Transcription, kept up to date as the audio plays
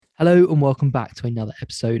Hello and welcome back to another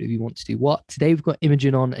episode of You Want to Do What. Today we've got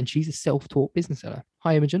Imogen on and she's a self-taught business owner.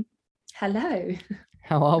 Hi Imogen, Hello.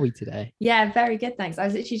 how are we today? Yeah, very good, thanks. I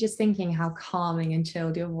was literally just thinking how calming and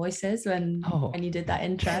chilled your voice is when Oh, when you did that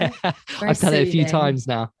intro. Very I've done it a few soothing. times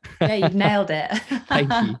now. Yeah, you've nailed it.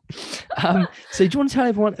 Thank you. So do you want to tell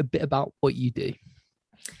everyone a bit about what you do?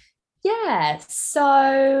 Yeah,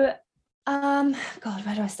 so God,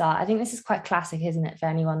 where do I start? I think this is quite classic, isn't it, for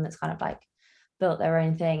anyone that's kind of like built their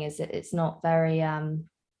own thing, is that it's not very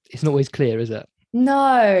It's not always clear, is it?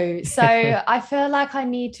 no. So I feel like I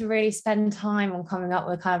need to really spend time on coming up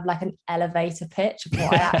with kind of like an elevator pitch of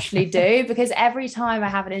what I actually do, because every time I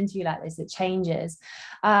have an interview like this, it changes.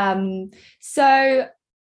 So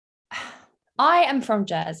I am from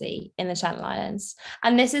Jersey in the Channel Islands,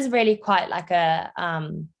 and this is really quite like a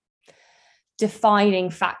defining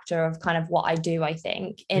factor of kind of what I do, I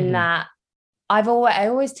think, in Mhm. that I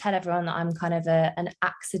always tell everyone that I'm kind of an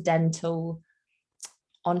accidental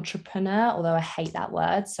entrepreneur, although I hate that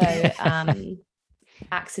word. So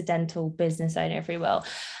accidental business owner, if you will.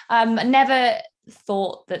 I never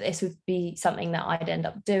thought that this would be something that I'd end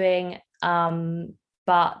up doing.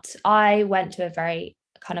 But I went to a very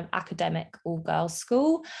kind of academic all girls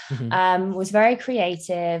school, Mhm. was very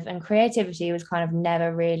creative, and creativity was kind of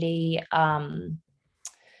never really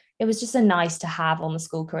it was just a nice to have on the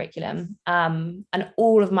school curriculum. And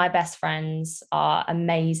all of my best friends are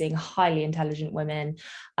amazing, highly intelligent women,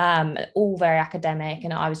 all very academic,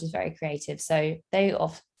 and I was just very creative. So they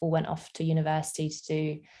all went off to university to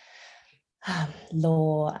do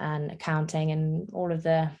law and accounting and all of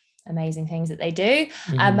the amazing things that they do.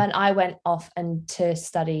 Mhm. And I went off and to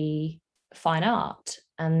study fine art.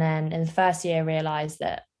 And then in the first year, realized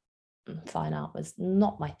that fine art was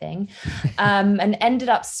not my thing, and ended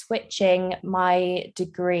up switching my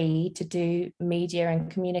degree to do media and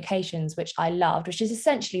communications, which I loved, which is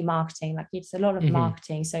essentially marketing. Like it's a lot of Mhm.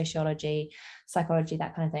 marketing, sociology, psychology,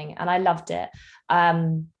 that kind of thing, and I loved it.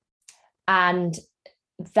 And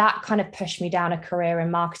that kind of pushed me down a career in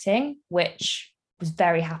marketing, which was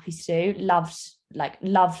very happy to do.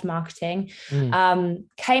 Loved marketing. Mm.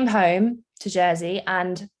 Came home to Jersey,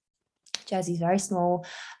 and Jersey's very small,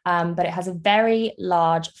 but it has a very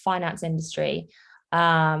large finance industry.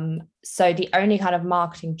 So the only kind of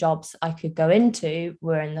marketing jobs I could go into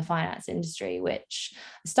were in the finance industry, which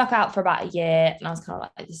stuck out for about a year. And I was kind of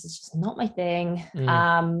like, this is just not my thing.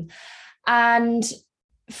 Mm. And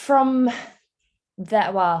from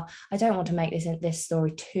that, well, I don't want to make this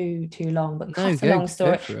story too long, but No, go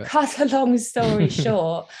for it. cut a long story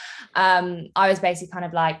short, I was basically kind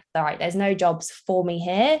of like, all right, there's no jobs for me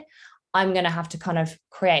here. I'm going to have to kind of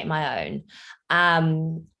create my own.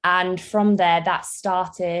 And from there, that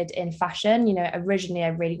started in fashion. Originally, I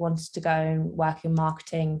really wanted to go and work in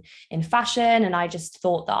marketing in fashion. And I just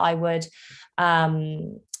thought that I would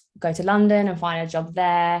go to London and find a job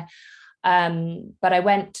there. But I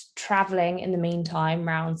went traveling in the meantime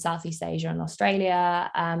around Southeast Asia and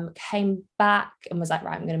Australia, came back and was like,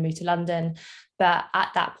 right, I'm going to move to London. But at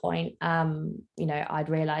that point, I'd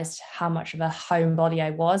realized how much of a homebody I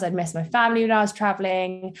was. I'd missed my family when I was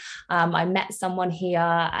traveling. I met someone here,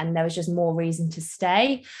 and there was just more reason to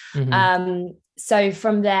stay. Mhm. So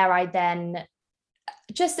from there, I then,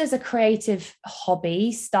 just as a creative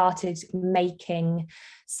hobby, started making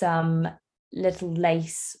some little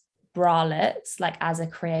lace bralettes, like as a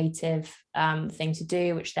creative thing to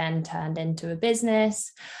do, which then turned into a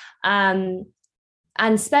business.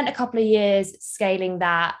 And spent a couple of years scaling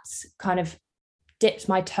that, kind of dipped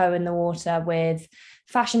my toe in the water with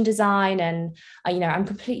fashion design. And I'm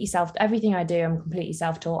completely everything I do, I'm completely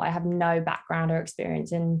self-taught. I have no background or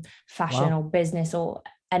experience in fashion Wow. or business or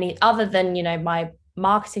any other than my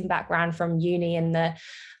marketing background from uni and the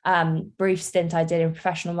brief stint I did in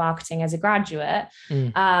professional marketing as a graduate.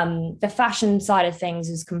 Mm. The fashion side of things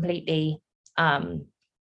was completely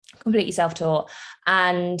self-taught,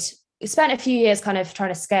 and spent a few years kind of trying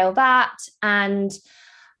to scale that. And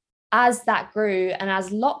as that grew and as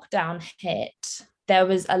lockdown hit, there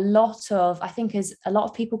was a lot of, I think, as a lot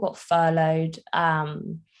of people got furloughed,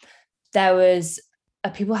 there was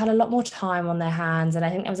people had a lot more time on their hands. And I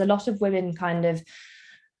think there was a lot of women kind of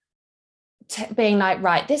being like,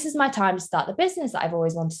 right, this is my time to start the business that I've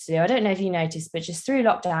always wanted to do. I don't know if you noticed, but just through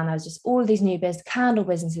lockdown, there was just all of these new candle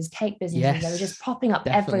businesses, cake businesses, they were just Yes, popping up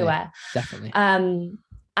definitely. everywhere. Definitely.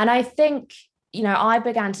 And I think, I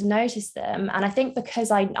began to notice them. And I think because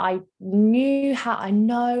I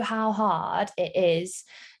know how hard it is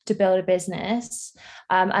to build a business.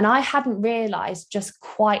 And I hadn't realized just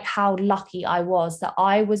quite how lucky I was that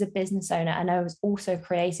I was a business owner and I was also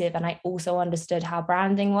creative and I also understood how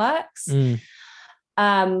branding works. Mm.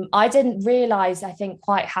 I didn't realize, I think,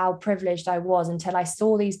 quite how privileged I was until I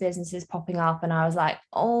saw these businesses popping up, and I was like,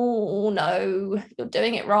 oh no, you're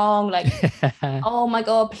doing it wrong. Like, oh my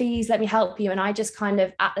God, please let me help you. And I just kind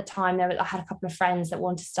of, at the time, I had a couple of friends that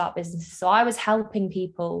wanted to start businesses. So I was helping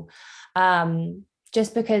people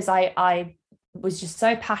just because I was just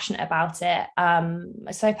so passionate about it.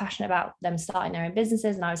 So passionate about them starting their own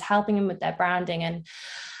businesses, and I was helping them with their branding.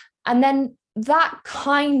 And then that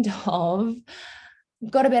kind of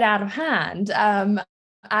got a bit out of hand. And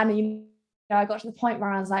I got to the point where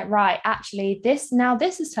I was like, right, actually, this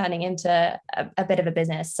is turning into a bit of a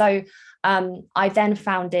business. So I then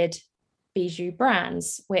founded Bijou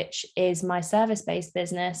Brands, which is my service-based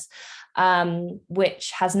business,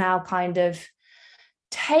 which has now kind of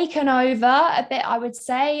taken over a bit, I would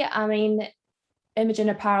say. I mean, Imogen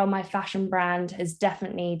Apparel, my fashion brand, has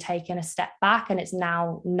definitely taken a step back, and it's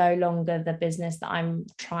now no longer the business that I'm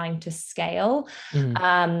trying to scale.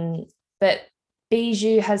 But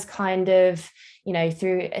Bijou has kind of,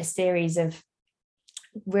 through a series of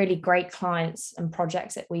really great clients and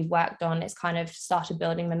projects that we've worked on, it's kind of started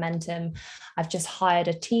building momentum. I've just hired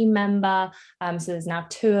a team member, so there's now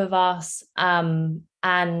 2 of us,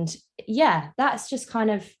 and yeah, that's just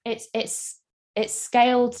kind of it's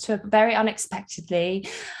scaled to very unexpectedly,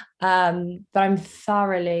 but I'm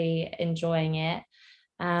thoroughly enjoying it.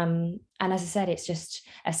 And as I said, it's just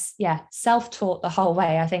self-taught the whole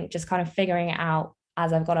way. I think just kind of figuring it out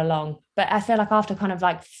as I've got along. But I feel like after kind of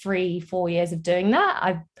like 3-4 years of doing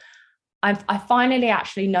that, I finally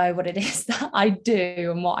actually know what it is that I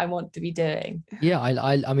do and what I want to be doing. Yeah,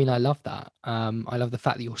 I mean, I love that. I love the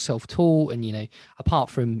fact that you're self-taught, and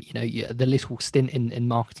apart from the little stint in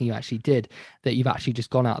marketing you actually did, that you've actually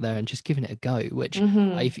just gone out there and just given it a go. Which,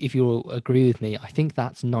 if you'll agree with me, I think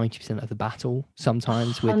that's 90% of the battle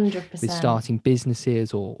sometimes with starting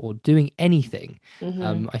businesses or doing anything.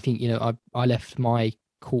 I think I left my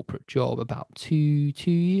corporate job about year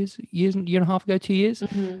and a half ago, 2 years.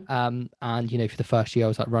 And for the first year I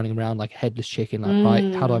was like running around like a headless chicken, like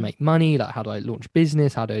right, how do I make money, like how do I launch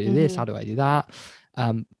business, how do I do this, how do I do that?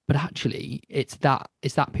 But actually it's that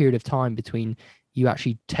period of time between you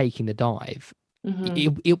actually taking the dive.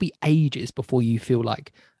 It'll be ages before you feel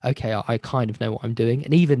like, okay, I kind of know what I'm doing.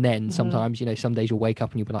 And even then, sometimes some days you'll wake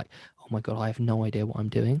up and you'll be like, oh my God, I have no idea what I'm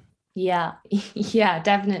doing. Yeah,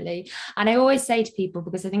 definitely. And I always say to people,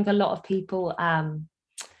 because I think a lot of people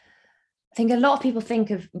think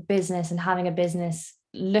of business and having a business,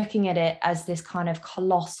 looking at it as this kind of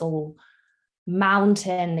colossal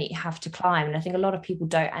mountain that you have to climb. And I think a lot of people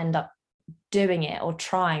don't end up doing it or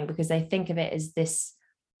trying because they think of it as this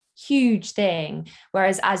huge thing.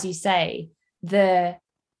 Whereas, as you say, the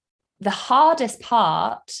hardest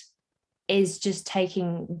part is just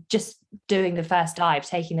doing the first dive,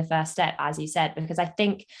 taking the first step, as you said, because I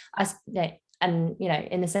think in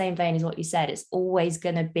the same vein as what you said, it's always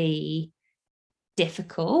going to be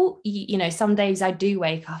difficult. Some days I do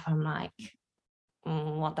wake up and I'm like,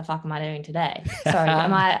 what the fuck am I doing today? Sorry,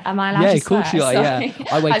 am I allowed to swear? Of course you are. Yeah,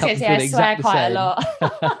 I wake up and feel exactly quite a lot.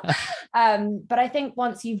 But I think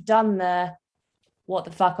once you've done the what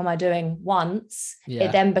the fuck am I doing once,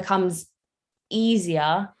 it then becomes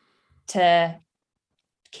easier to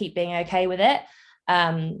keep being okay with it.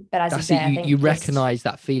 But as you say, I think you recognize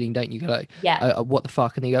that feeling, don't you? Go like, what the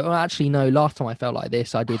fuck? And you go, oh, actually, no, last time I felt like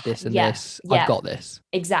this, I did this and this. I've got this.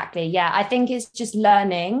 Exactly. Yeah. I think it's just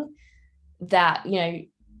learning that,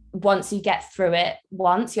 once you get through it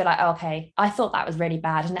once, you're like, oh, okay, I thought that was really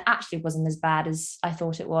bad. And it actually wasn't as bad as I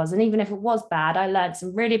thought it was. And even if it was bad, I learned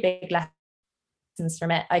some really big lessons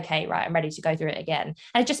from it. Okay, right, I'm ready to go through it again.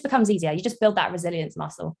 And it just becomes easier. You just build that resilience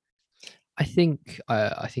muscle. I think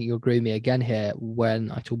you'll agree with me again here when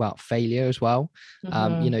I talk about failure as well.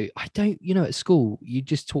 I don't, at school, you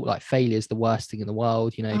just talk like failure is the worst thing in the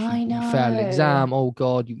world. If you fail an exam, oh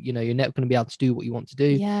God, you're never going to be able to do what you want to do.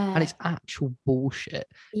 Yeah. And it's actual bullshit.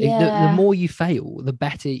 The more you fail, the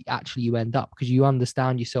better actually you end up, because you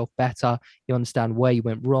understand yourself better. You understand where you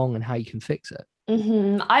went wrong and how you can fix it. I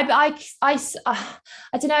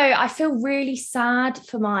don't know. I feel really sad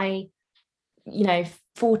for my,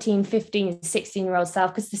 14, 15, 16-year-old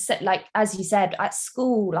self, because like, as you said, at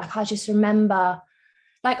school, like I just remember,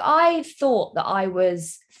 like I thought that I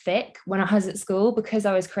was thick when I was at school because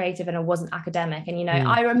I was creative and I wasn't academic. And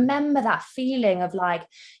I remember that feeling of like,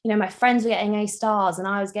 my friends were getting A stars and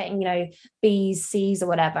I was getting B's, C's or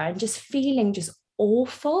whatever, and just feeling just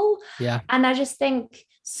awful. And I just think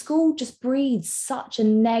school just breeds such a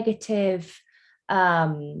negative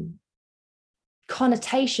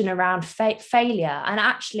connotation around failure. And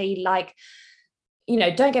actually, like,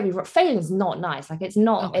 don't get me wrong, failing is not nice. Like it's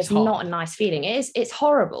not a nice feeling. It's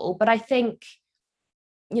horrible. But I think,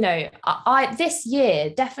 I this year,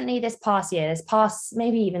 definitely this past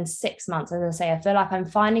maybe even 6 months, as I say, I feel like I'm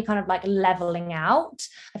finally kind of like leveling out.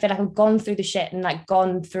 I feel like I've gone through the shit and like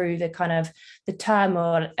gone through the kind of the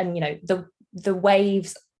turmoil and, the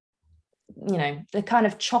waves, the kind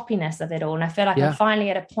of choppiness of it all. And I feel like I'm finally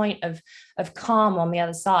at a point of calm on the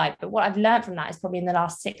other side. But what I've learned from that is probably in the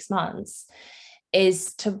last 6 months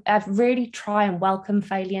is to really try and welcome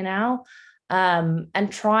failure now.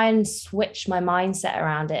 And try and switch my mindset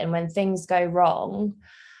around it. And when things go wrong,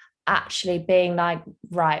 actually being like,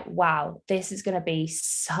 right, wow, this is going to be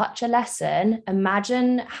such a lesson.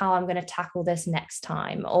 Imagine how I'm going to tackle this next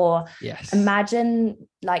time. Or imagine,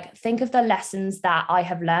 like, think of the lessons that I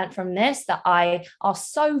have learned from this that are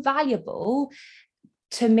so valuable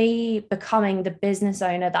to me becoming the business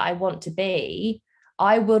owner that I want to be.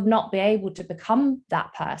 I would not be able to become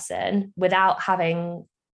that person without having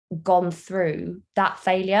gone through that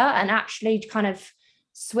failure, and actually kind of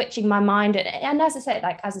switching my mind. And as I said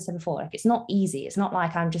before, like it's not easy. It's not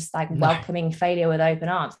like I'm just like welcoming failure with open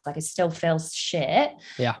arms. Like it still feels shit.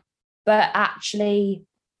 Yeah. But actually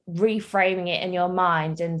reframing it in your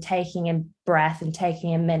mind and taking a breath and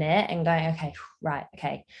taking a minute and going, okay, right,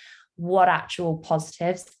 okay, what actual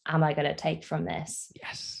positives am I going to take from this?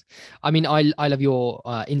 Yes. I mean, I love your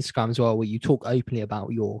Instagram as well, where you talk openly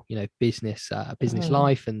about your, business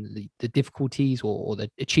life and the difficulties or the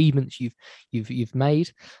achievements you've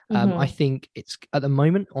made. I think it's at the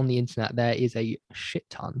moment on the internet, there is a shit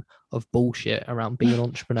ton of bullshit around being an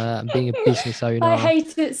entrepreneur and being a business owner. I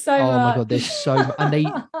hate it so much. Oh my God, there's so,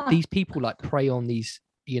 and these people like prey on these,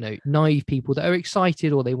 naive people that are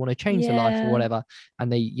excited or they want to change their life or whatever.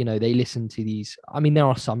 And they listen to these. I mean, there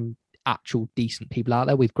are some actual decent people out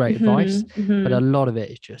there with great advice, but a lot of it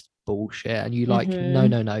is just bullshit. And you like,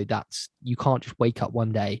 no, that's, you can't just wake up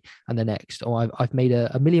one day and the next, I've made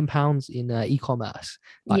 £1 million in e-commerce.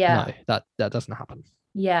 Like, no, that doesn't happen.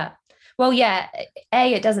 Yeah. Well, yeah,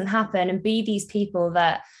 A, it doesn't happen. And B, these people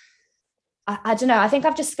that, I don't know, I think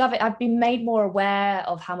I've been made more aware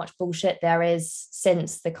of how much bullshit there is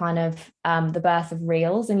since the kind of the birth of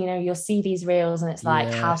reels. And you'll see these reels and it's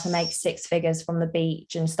like how to make 6 figures from the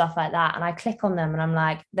beach and stuff like that, and I click on them and I'm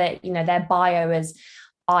like, their bio is,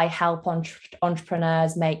 I help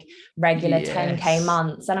entrepreneurs make regular 10k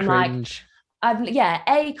months, and I'm like,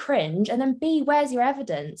 A, cringe, and then B, where's your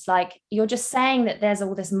evidence? Like, you're just saying that there's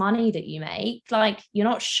all this money that you make. Like, you're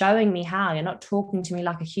not showing me how. You're not talking to me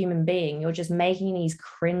like a human being. You're just making these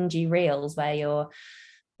cringy reels where you're,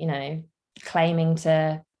 claiming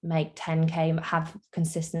to make 10k, have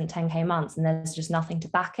consistent 10k months, and there's just nothing to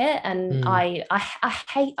back it. And I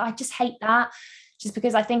just hate that, just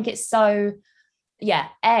because I think it's so,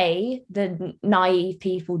 A, the naive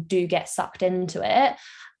people do get sucked into it.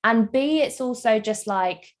 And B, it's also just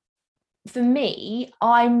like, for me,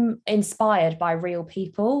 I'm inspired by real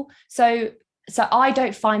people. So I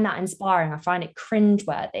don't find that inspiring. I find it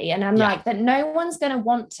cringeworthy. And I'm like, that no one's going to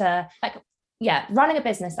want to, like, running a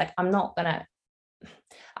business, like, I'm not going to,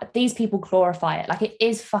 these people glorify it. Like, it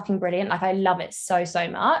is fucking brilliant. Like, I love it so, so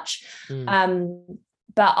much. But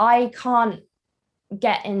I can't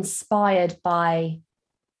get inspired by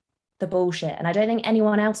the bullshit, and I don't think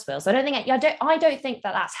anyone else will. So I don't think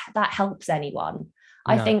that helps anyone. No.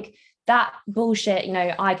 I think that bullshit,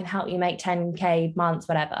 I can help you make 10k months,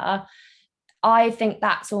 whatever. I think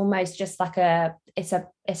that's almost just like it's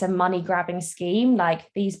a money grabbing scheme. Like,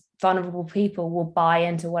 these vulnerable people will buy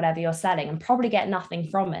into whatever you're selling and probably get nothing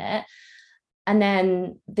from it. And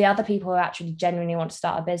then the other people who actually genuinely want to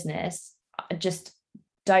start a business just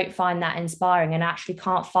don't find that inspiring and actually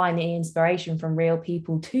can't find the inspiration from real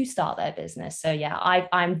people to start their business. So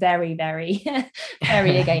I'm very, very,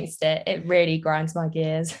 very against it. It really grinds my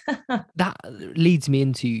gears. That leads me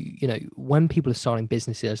into, when people are starting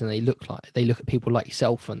businesses and they look at people like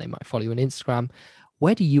yourself and they might follow you on Instagram,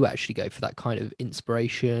 where do you actually go for that kind of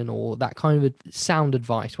inspiration or that kind of sound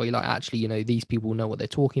advice where you're like, actually, these people know what they're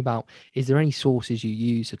talking about? Is there any sources you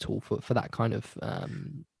use at all for that kind of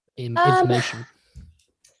information?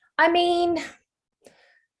 I mean,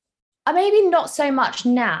 maybe not so much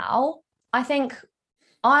now. I think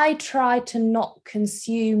I try to not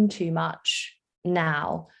consume too much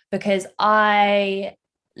now, because I,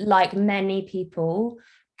 like many people,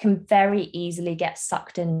 can very easily get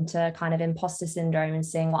sucked into kind of imposter syndrome and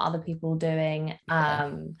seeing what other people are doing,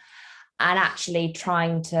 and actually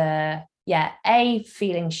trying to, A,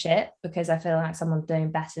 feeling shit because I feel like someone's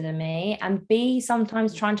doing better than me, and B,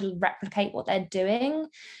 sometimes trying to replicate what they're doing,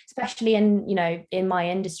 especially in my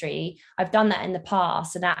industry. I've done that in the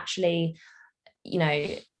past, and actually you know,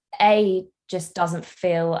 A, just doesn't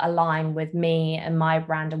feel aligned with me and my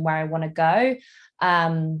brand and where I want to go.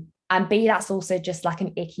 And B, that's also just like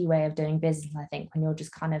an icky way of doing business, I think, when you're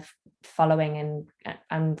just kind of following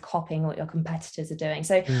and copying what your competitors are doing.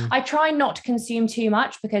 So I try not to consume too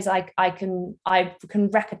much, because I can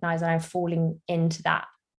recognize that I'm falling into that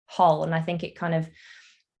hole. And I think it kind of,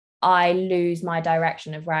 I lose my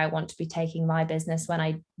direction of where I want to be taking my business when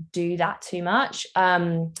I do that too much.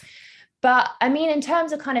 But I mean, in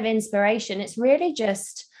terms of kind of inspiration, it's really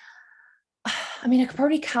just, I mean, I could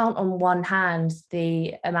probably count on one hand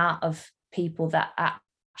the amount of people that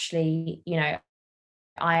actually, you know,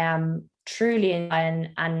 I am truly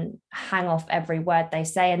in and hang off every word they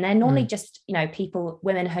say. And they're normally just, you know,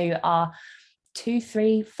 women who are 2,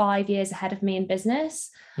 3, 5 years ahead of me in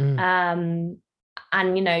business. And,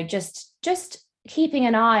 you know, just keeping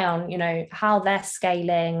an eye on, you know, how they're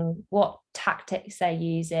scaling, what tactics they're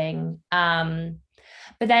using.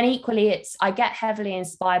 But then equally, I get heavily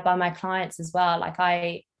inspired by my clients as well. Like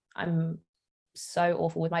I'm so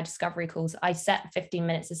awful with my discovery calls. I set 15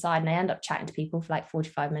 minutes aside and I end up chatting to people for like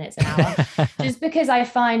 45 minutes, an hour, just because I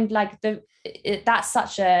find like that's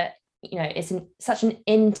such a, you know, it's such an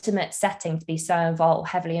intimate setting to be so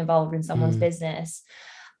heavily involved in someone's business.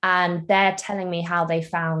 And they're telling me how they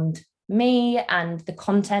found me and the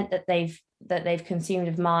content that they've consumed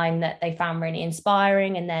of mine that they found really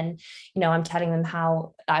inspiring. And then, you know, I'm telling them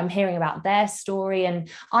how I'm hearing about their story, and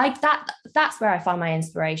that's where I find my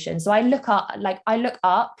inspiration. So I look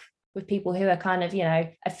up with people who are kind of, you know,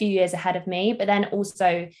 a few years ahead of me, but then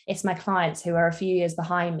also it's my clients who are a few years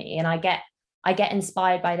behind me, and I get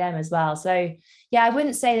inspired by them as well. So yeah, I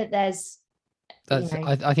wouldn't say that there's,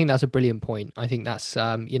 I think that's a brilliant point. I think that's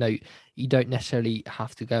you know, you don't necessarily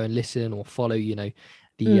have to go and listen or follow, you know,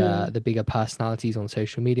 the bigger personalities on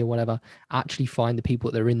social media, whatever. Actually find the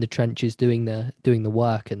people that are in the trenches doing the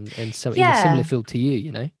work, and so in a similar field to you,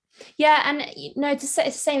 you know. Yeah, and you know, it's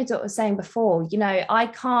the same as what I was saying before. You know,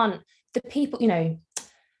 the people, you know,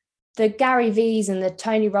 the Gary V's and the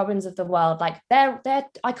Tony Robbins of the world, like they're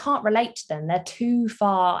I can't relate to them. They're too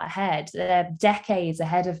far ahead. They're decades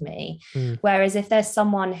ahead of me. Whereas if there's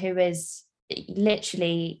someone who is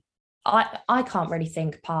literally, I can't really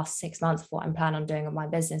think past 6 months of what I'm planning on doing in my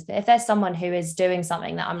business. But if there's someone who is doing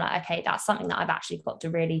something that I'm like, okay, that's something that I've actually got to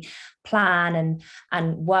really plan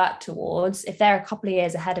and work towards. If they're a couple of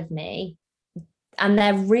years ahead of me and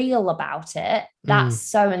they're real about it, that's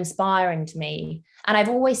so inspiring to me. And I've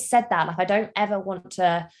always said that, like, I don't ever want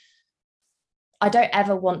to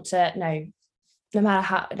no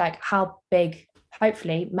matter how big,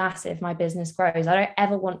 hopefully massive, my business grows, I don't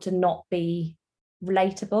ever want to not be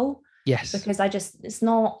relatable. Yes. Because it's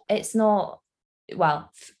not,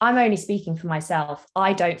 well, I'm only speaking for myself.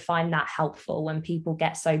 I don't find that helpful when people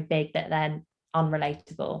get so big that they're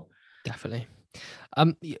unrelatable. Definitely.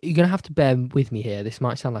 You're gonna have to bear with me here. This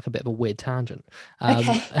might sound like a bit of a weird tangent,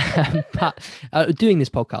 Okay. but doing this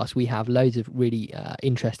podcast, we have loads of really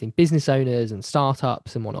interesting business owners and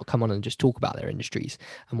startups and whatnot come on and just talk about their industries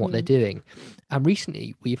and what they're doing. And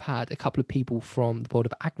recently, we've had a couple of people from the Board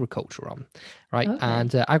of Agriculture on, right? Okay.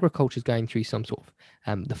 And agriculture is going through some sort of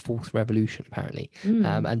the fourth revolution, apparently,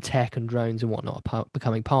 and tech and drones and whatnot are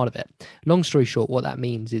becoming part of it. Long story short, what that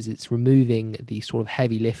means is it's removing the sort of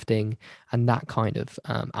heavy lifting and that kind of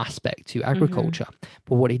aspect to agriculture.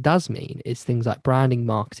 But what it does mean is things like branding,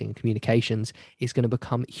 marketing, and communications is going to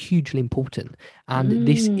become hugely important. And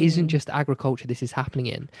this isn't just agriculture. This is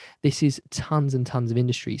happening this is tons and tons of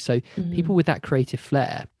industries. So people with that creative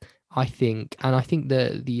flair, I think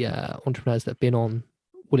the entrepreneurs that have been on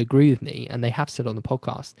will agree with me, and they have said on the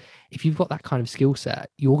podcast, if you've got that kind of skill set,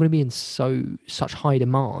 you're going to be in such high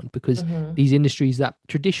demand, because these industries that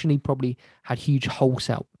traditionally probably had huge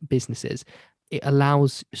wholesale businesses, it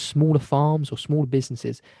allows smaller farms or smaller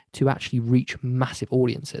businesses to actually reach massive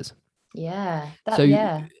audiences. You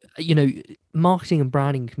know, marketing and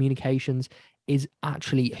branding and communications is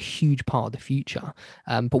actually a huge part of the future.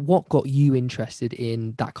 But what got you interested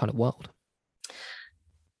in that kind of world?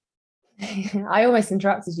 I almost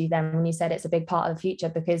interrupted you then when you said it's a big part of the future,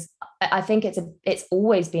 because I think it's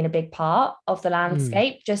always been a big part of the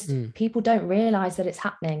landscape. People don't realize that it's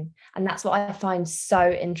happening. And that's what I find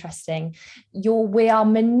so interesting. We are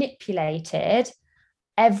manipulated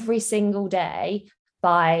every single day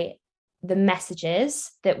by the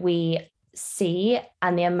messages that we see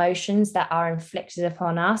and the emotions that are inflicted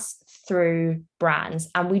upon us through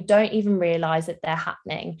brands. And we don't even realize that they're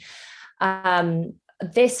happening.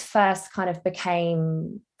 This first kind of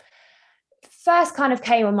came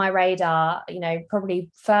on my radar, you know, probably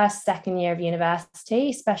second year of university,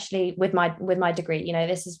 especially with my degree. You know,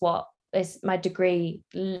 this is what my degree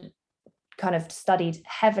kind of studied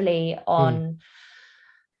heavily on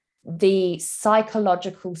the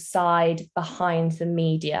psychological side behind the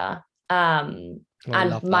media. And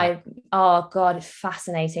oh God, it's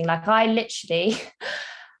fascinating. Like I literally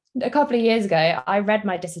a couple of years ago, I read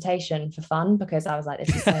my dissertation for fun because I was like,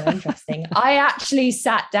 this is so interesting. I actually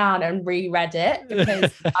sat down and reread it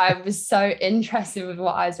because I was so interested with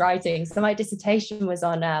what I was writing. So my dissertation was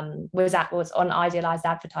on idealized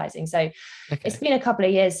advertising. So it's been a couple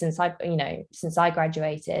of years since I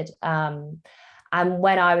graduated. And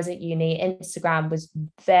when I was at uni, Instagram was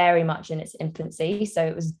very much in its infancy.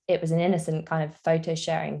 So it was an innocent kind of photo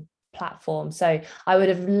sharing platform. So I would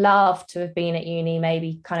have loved to have been at uni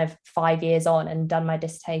maybe kind of 5 years on and done my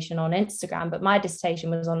dissertation on Instagram, but my dissertation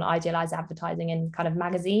was on idealized advertising in kind of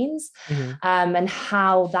magazines, and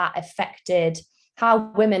how that affected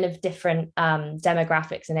how women of different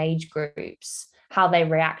demographics and age groups, how they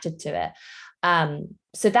reacted to it.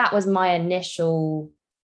 So that was my initial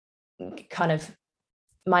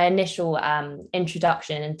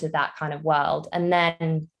introduction into that kind of world. And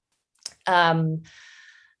then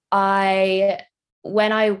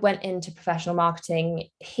when I went into professional marketing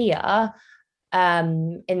here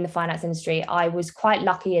in the finance industry, I was quite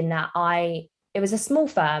lucky in that it was a small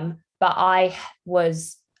firm, but I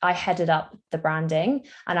headed up the branding,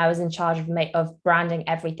 and I was in charge of branding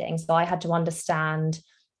everything. So I had to understand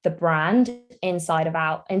the brand inside and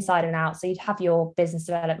out. So you'd have your business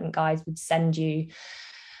development guys would send you,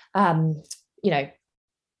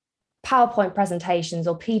 PowerPoint presentations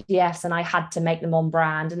or PDFs, and I had to make them on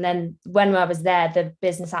brand. And then when I was there, the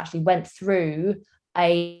business actually went through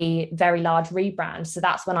a very large rebrand. So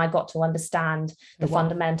that's when I got to understand the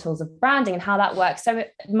fundamentals of branding and how that works. So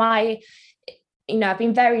I've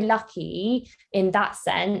been very lucky in that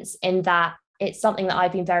sense, in that it's something that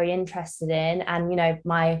I've been very interested in. And,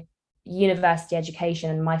 my university education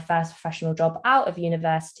and my first professional job out of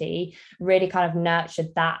university really kind of nurtured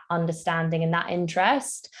that understanding and that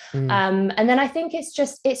interest. And then I think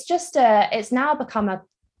it's now become a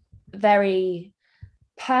very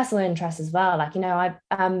personal interest as well. Like, I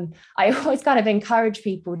always kind of encourage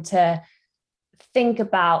people to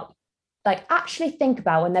actually think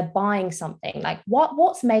about when they're buying something, like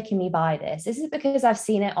what's making me buy this? Is it because I've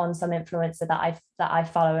seen it on some influencer that I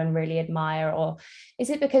follow and really admire, or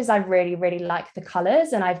is it because I really, really like the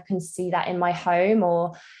colors and I can see that in my home,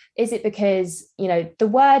 or is it because the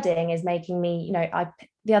wording is making me,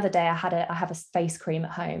 the other day I have a face cream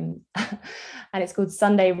at home and it's called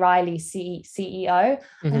Sunday Riley CEO,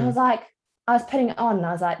 and I was putting it on and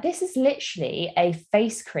I was like, this is literally a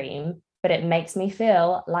face cream, but it makes me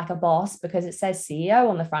feel like a boss because it says CEO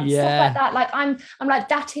on the front. Stuff like that. Like I'm like,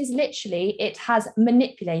 that is literally, it has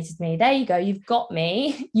manipulated me. There you go. You've got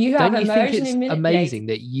me. You have emotionally manipulated. Amazing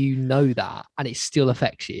that that and it still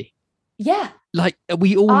affects you. Yeah. Like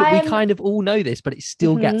we kind of all know this, but it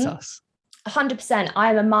still gets us. 100%.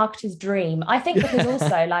 I'm a marketer's dream. I think because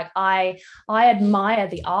also like I admire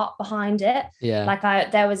the art behind it. Yeah. Like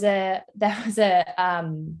there's a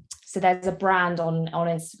brand on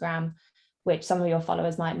Instagram, which some of your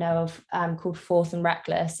followers might know of, called Forth and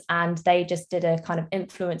Reckless. And they just did a kind of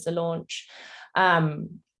influencer launch.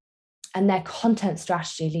 And their content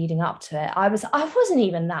strategy leading up to it, I wasn't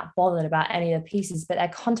even that bothered about any of the pieces, but their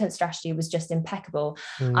content strategy was just impeccable.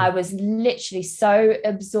 I was literally so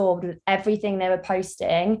absorbed with everything they were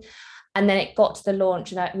posting. And then it got to the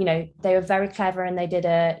launch and, they were very clever, and they did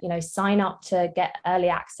sign up to get early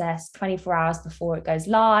access 24 hours before it goes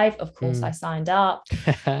live. Of course, I signed up,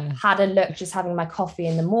 had a look, just having my coffee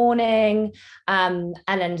in the morning, and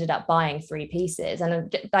ended up buying 3 pieces.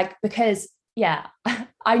 And because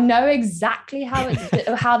I know exactly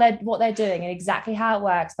what they're doing and exactly how it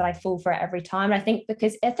works, but I fall for it every time. And I think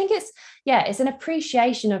it's an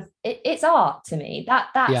appreciation of it. It's art to me.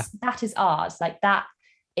 That is art. Like that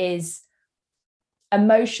is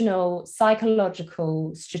emotional,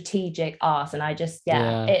 psychological, strategic art. And I just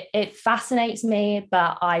it fascinates me,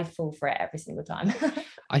 but I fall for it every single time.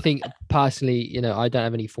 I think personally, I don't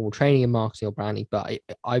have any formal training in marketing or branding, but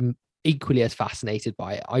I'm equally as fascinated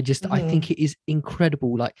by it. I think it is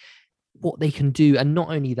incredible, like what they can do. And not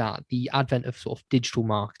only that, the advent of sort of digital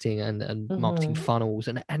marketing and marketing funnels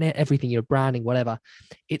and everything, branding, whatever,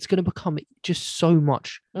 it's going to become just so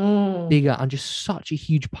much bigger and just such a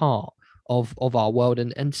huge part of our world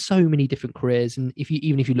and so many different careers. And if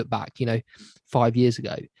you look back 5 years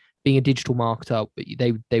ago, being a digital marketer,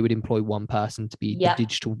 they would employ one person to be the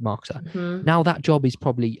digital marketer. Now that job is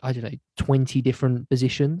probably, 20 different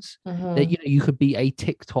positions that you could be a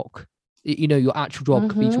TikTok your actual job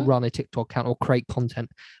could be to run a TikTok account or create content.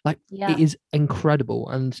 Like, it is incredible.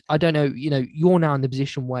 And I don't know, you're now in the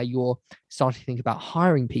position where you're starting to think about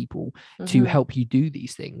hiring people to help you do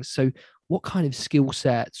these things. So what kind of skill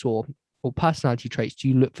sets or personality traits do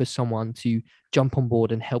you look for someone to jump on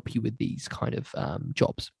board and help you with these kind of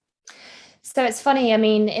jobs? So it's funny, I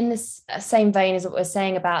mean, in this same vein as what we're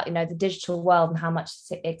saying about, the digital world and how much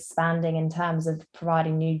it's expanding in terms of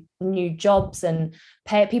providing new jobs and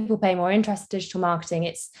people pay more interest in digital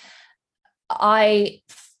marketing. I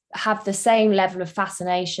have the same level of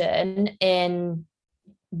fascination in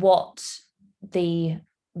what the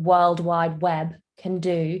World Wide Web can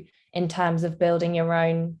do in terms of building your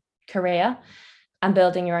own career and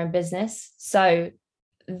building your own business. So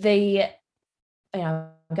I'm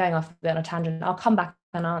going off a bit on a tangent. I'll come back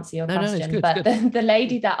and answer your question. But the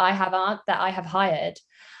lady that I have hired,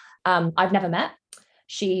 I've never met.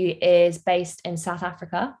 She is based in South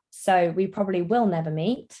Africa, so we probably will never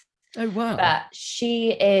meet. Oh wow! But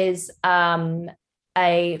she is so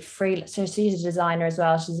she's a designer as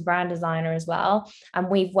well. She's a brand designer as well, and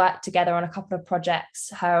we've worked together on a couple of projects.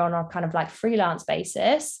 Her on a kind of like freelance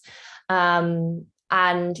basis.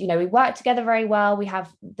 And, we work together very well. We have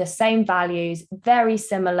the same values, very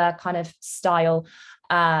similar kind of style,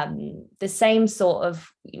 the same sort of,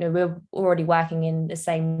 we're already working in the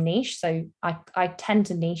same niche. So I tend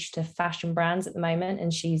to niche to fashion brands at the moment,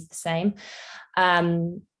 and she's the same.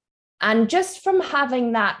 And just from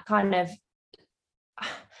having that kind of,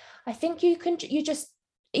 I think you just,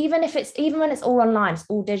 even when it's all online, it's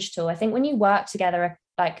all digital. I think when you work together,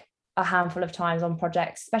 like a handful of times on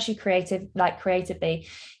projects, especially creatively,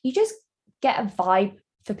 you just get a vibe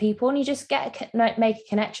for people, and you just make a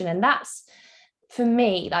connection. And that's, for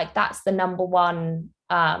me, like, that's the number one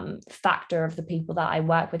factor of the people that I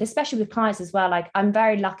work with, especially with clients as well. Like, I'm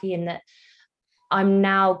very lucky in that I'm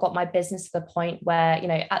now got my business to the point where,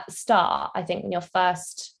 at the start, I think when you're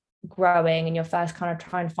first growing and you're first kind of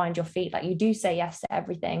trying to find your feet, like, you do say yes to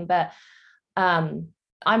everything. But I'm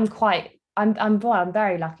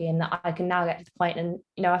very lucky in that I can now get to the point, and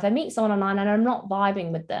if I meet someone online and I'm not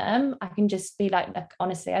vibing with them, I can just be like,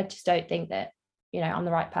 honestly, I just don't think that I'm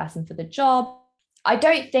the right person for the job. I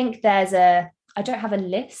don't think I don't have a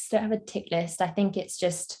list, I don't have a tick list. I think it's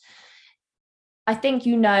just,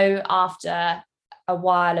 after a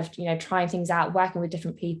while of trying things out, working with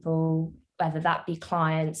different people, whether that be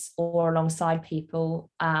clients or alongside people,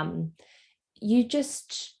 you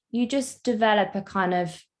just develop a kind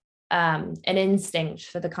of an instinct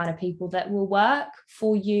for the kind of people that will work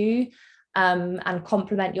for you, and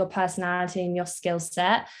complement your personality and your skill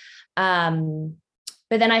set.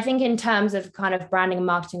 But then I think in terms of kind of branding and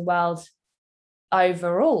marketing world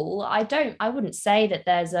overall, I wouldn't say that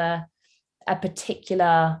there's a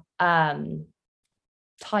particular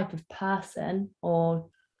type of person or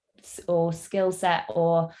skill set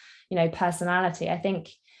or personality. I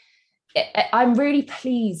think I'm really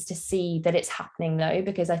pleased to see that it's happening, though,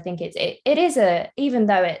 because I think it is even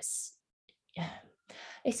though it's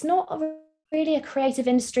not really a creative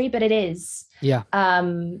industry, but it is. Yeah.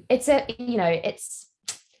 It's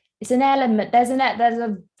an element. There's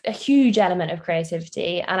a huge element of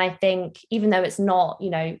creativity, and I think even though it's not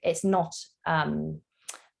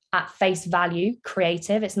at face value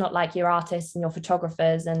creative, it's not like your artists and your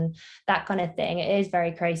photographers and that kind of thing. It is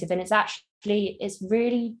very creative, and it's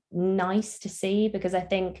really nice to see, because I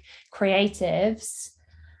think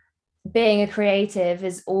being a creative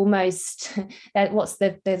is almost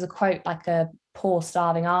there's a quote, like a poor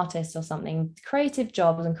starving artist or something. Creative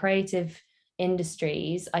jobs and creative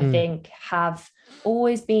industries, I think, have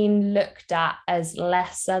always been looked at as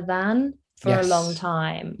lesser than for a long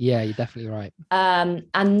time. Yeah, you're definitely right. And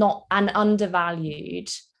undervalued.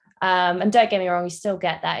 And don't get me wrong, you still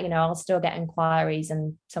get that, I'll still get inquiries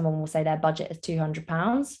and someone will say their budget is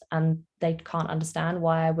 £200 and they can't understand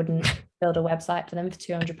why I wouldn't build a website for them for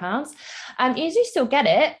 £200. And you do still get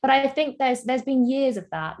it, but I think there's been years of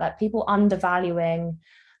that, like people undervaluing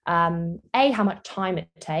A, how much time it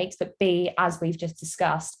takes, but B, as we've just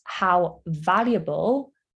discussed, how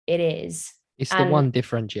valuable it is. It's the one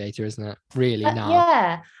differentiator, isn't it? Really now.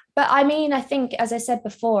 Yeah. But I mean, I think, as I said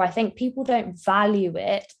before, I think people don't value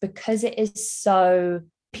it because it is so,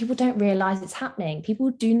 people don't realize it's happening.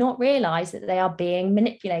 People do not realize that they are being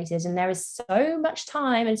manipulated. And there is so much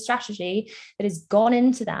time and strategy that has gone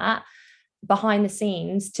into that behind the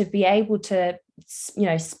scenes to be able to,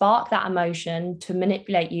 spark that emotion, to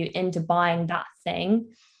manipulate you into buying that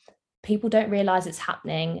thing. People don't realize it's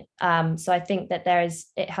happening. So I think that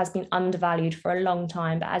it has been undervalued for a long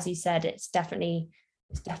time. But as you said, it's definitely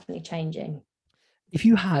changing. If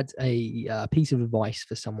you had a piece of advice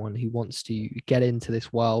for someone who wants to get into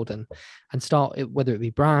this world and start it, whether it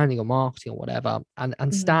be branding or marketing or whatever,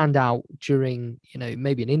 and stand out during, you know,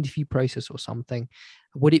 maybe an interview process or something,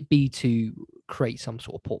 would it be to create some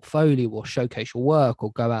sort of portfolio or showcase your work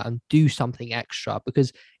or go out and do something extra,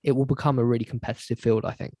 because it will become a really competitive field,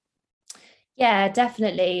 I think? Yeah,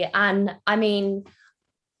 definitely. And I mean,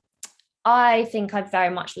 I think I've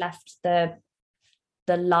very much left the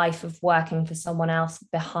life of working for someone else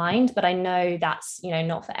behind, but I know that's, you know,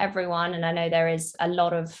 not for everyone. And I know there is a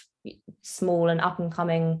lot of small and up and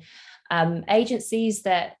coming agencies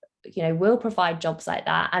that, you know, will provide jobs like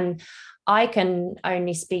that. And I can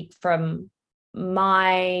only speak from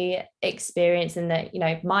my experience in that, you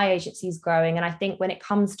know, my agency is growing. And I think when it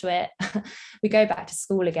comes to it, we go back to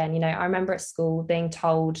school again. You know, I remember at school being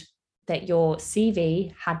told that your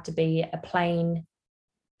CV had to be a plain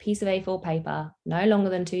piece of A4 paper, no longer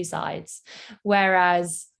than 2 sides.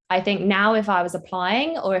 Whereas I think now, if I was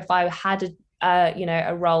applying, or if I had you know,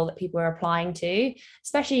 a role that people are applying to,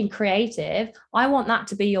 especially in creative, I want that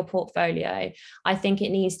to be your portfolio. I think it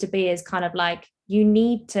needs to be as kind of like, you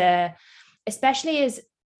need to, especially as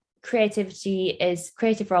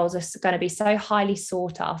creative roles are going to be so highly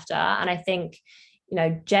sought after. And I think, you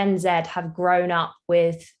know, Gen Z have grown up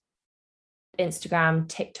with Instagram,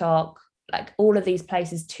 TikTok, like all of these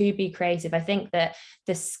places to be creative. I think that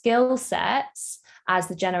the skill sets as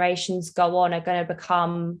the generations go on are going to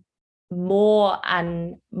become more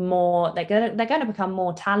and more, they're going to become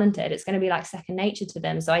more talented. It's going to be like second nature to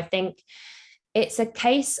them. So I think it's a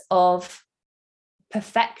case of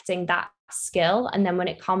perfecting that skill, and then when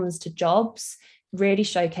it comes to jobs, really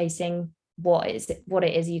showcasing what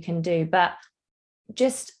it is you can do. But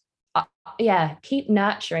just yeah, keep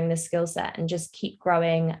nurturing the skill set and just keep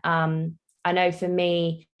growing. I know for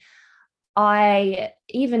me,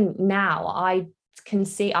 even now, I can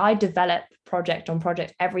see I develop project on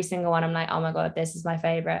project, every single one. I'm like, oh my God, this is my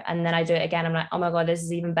favorite. And then I do it again. I'm like, oh my God, this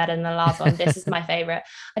is even better than the last one. This is my favorite.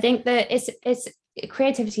 I think that it's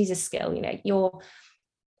creativity is a skill. You know,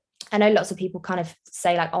 I know lots of people kind of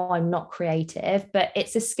say like, oh, I'm not creative, but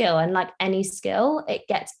it's a skill. And like any skill, it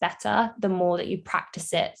gets better the more that you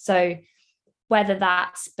practice it. So whether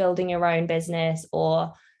that's building your own business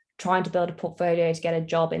or trying to build a portfolio to get a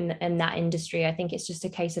job in that industry, I think it's just a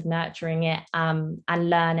case of nurturing it, and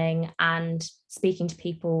learning and speaking to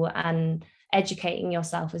people and educating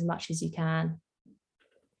yourself as much as you can.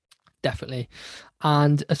 Definitely.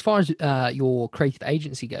 And as far as your creative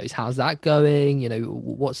agency goes, how's that going? You know,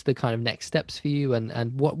 what's the kind of next steps for you,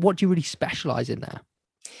 and what do you really specialize in there?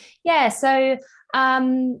 Yeah, so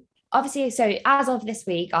obviously, so as of this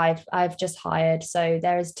week, I've just hired, so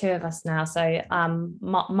there is 2 of us now. So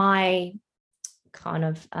my kind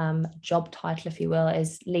of job title, if you will,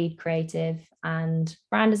 is lead creative and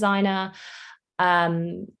brand designer.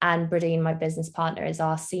 And Bradine, my business partner, is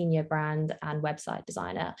our senior brand and website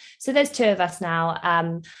designer. So there's 2 of us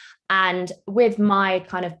now. And with my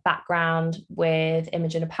kind of background with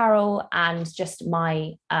Imogen Apparel and just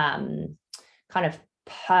my kind of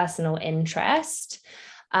personal interest,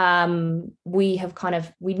 we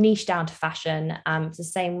niche down to fashion. It's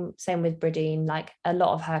the same with Bradine. Like a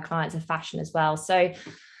lot of her clients are fashion as well. So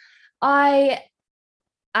I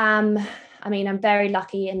mean, I'm very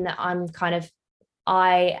lucky in that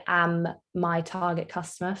I am my target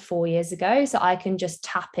customer 4 years ago. So I can just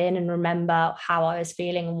tap in and remember how I was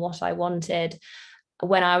feeling and what I wanted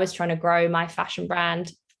when I was trying to grow my fashion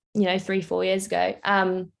brand, 3-4 years ago.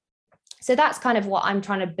 So that's kind of what I'm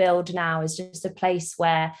trying to build now, is just a place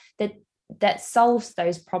where that solves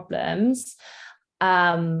those problems,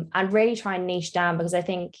 and really try and niche down, because I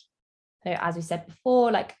think, as we said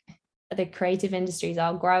before, like the creative industries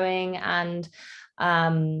are growing, and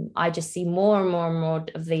I just see more and more and more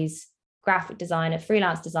of these graphic designer,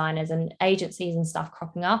 freelance designers and agencies and stuff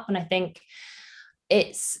cropping up. And I think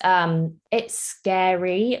it's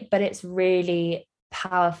scary, but it's really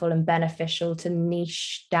powerful and beneficial to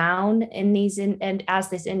niche down in these and as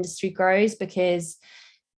this industry grows, because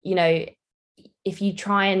if you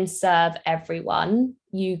try and serve everyone,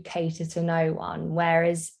 you cater to no one.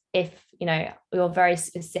 Whereas if you're very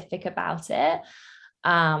specific about it,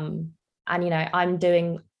 and I'm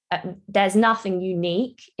doing there's nothing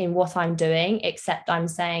unique in what I'm doing, except I'm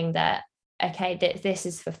saying that, okay, this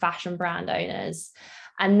is for fashion brand owners.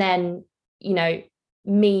 And then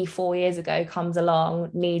me 4 years ago comes along,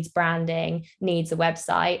 needs branding, needs a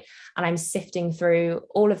website, and I'm sifting through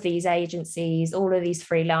all of these agencies, all of these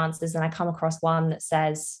freelancers, and I come across one that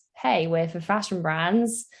says, hey, we're for fashion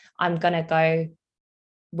brands. I'm going to go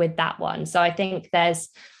with that one. So I think there's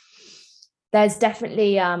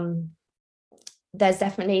definitely there's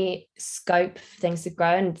definitely scope for things to grow,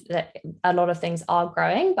 and that a lot of things are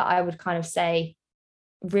growing, but I would kind of say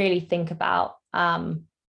really think about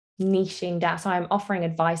niching down. So I'm offering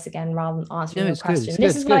advice again rather than answering your question.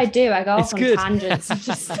 This is what I do. I go off on tangents and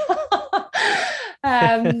just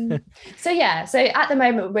so yeah, so at the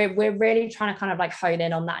moment we're really trying to kind of like hone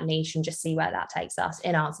in on that niche and just see where that takes us,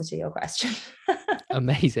 in answer to your question.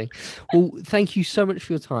 Amazing. Well, thank you so much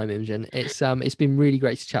for your time, Imogen. It's been really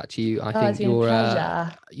great to chat to you. I think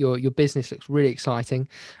your business looks really exciting.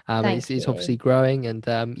 It's obviously growing,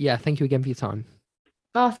 and yeah, thank you again for your time.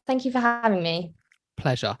 Oh, thank you for having me.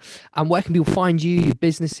 Pleasure. And where can people find you, your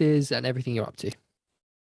businesses, and everything you're up to?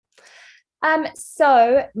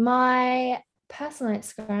 So my personal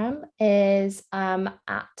Instagram is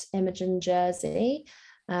at Imogen Jersey.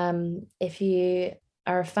 If you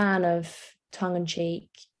are a fan of tongue-in-cheek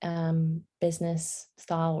business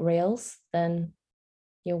style reels, then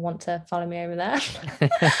you'll want to follow me over there.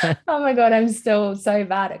 Oh my god, I'm still so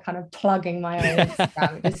bad at kind of plugging my own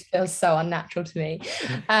Instagram. It just feels so unnatural to me.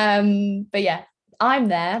 But yeah, I'm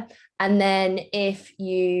there. And then if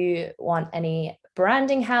you want any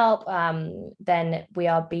branding help, then we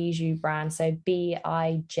are Bijou Brand, so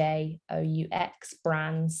BIJOUX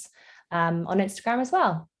brands on Instagram as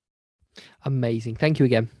well. Amazing. Thank you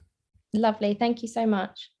again. Lovely. Thank you so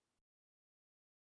much.